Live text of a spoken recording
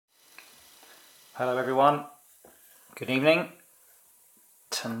Hello everyone, good evening.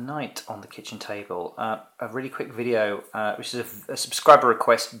 Tonight on the kitchen table, a really quick video, which is a subscriber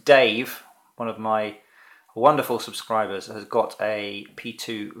request. Dave, one of my wonderful subscribers, has got a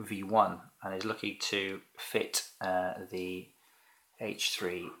P2V1 and is looking to fit the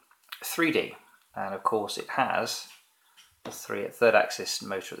H3-3D, and of course it has a third axis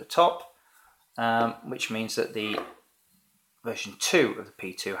motor at the top, which means that the version 2 of the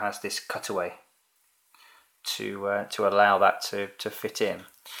P2 has this cutaway to allow that to fit in.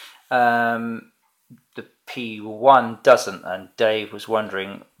 The P1 doesn't, and Dave was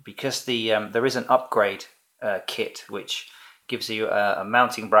wondering, because there is an upgrade kit which gives you a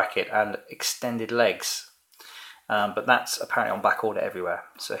mounting bracket and extended legs, but that's apparently on back order everywhere.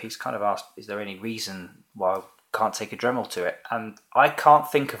 So he's kind of asked, is there any reason why I can't take a Dremel to it? And I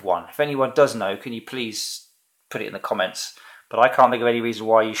can't think of one. If anyone does know, can you please put it in the comments? But I can't think of any reason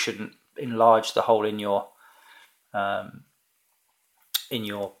why you shouldn't enlarge the hole in your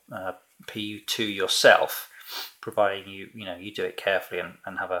P2 yourself, providing you do it carefully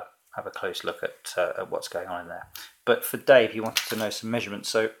and have a close look at what's going on in there. But for Dave, he wanted to know some measurements.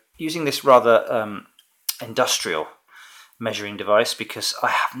 So using this rather industrial measuring device, because I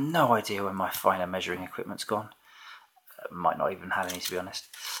have no idea where my finer measuring equipment's gone. Might not even have any, to be honest.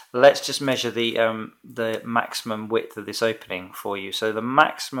 Let's just measure the maximum width of this opening for you. So the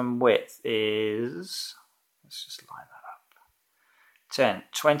maximum width is, let's just line that up,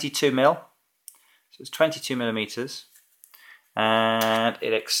 22 mil. So it's 22 millimeters, and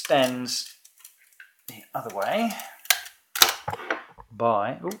it extends the other way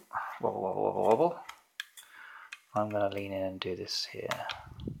by, ooh, wobble, wobble, wobble, wobble. I'm going to lean in and do this here.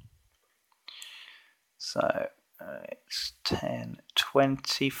 So it's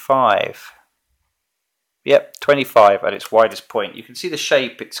 25. Yep, 25 at its widest point. You can see the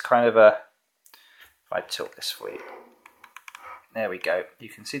shape. It's kind of a, if I tilt this for you, there we go. You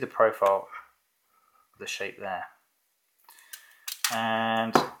can see the profile of the shape there.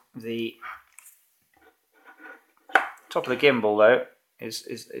 And the top of the gimbal, though, is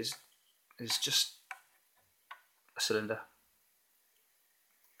just a cylinder.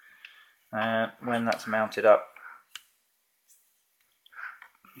 And when that's mounted up,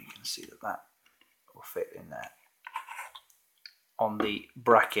 you can see that will fit in there on the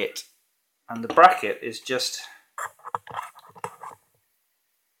bracket. And the bracket is just,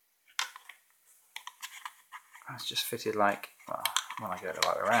 it's just fitted like, well, when I go the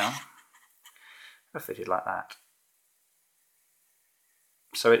right way around, it's fitted like that.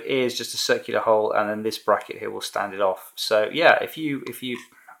 So it is just a circular hole, and then this bracket here will stand it off. So yeah, if you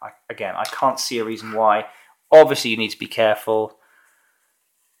again, I can't see a reason why. Obviously you need to be careful.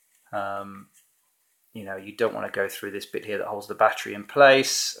 You don't want to go through this bit here that holds the battery in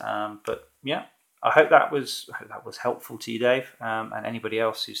place. But yeah, I hope that was helpful to you, Dave, and anybody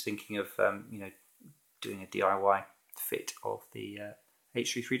else who's thinking of doing a DIY fit of the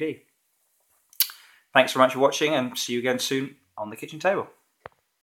H3-3D. Thanks very much for watching, and see you again soon on the kitchen table.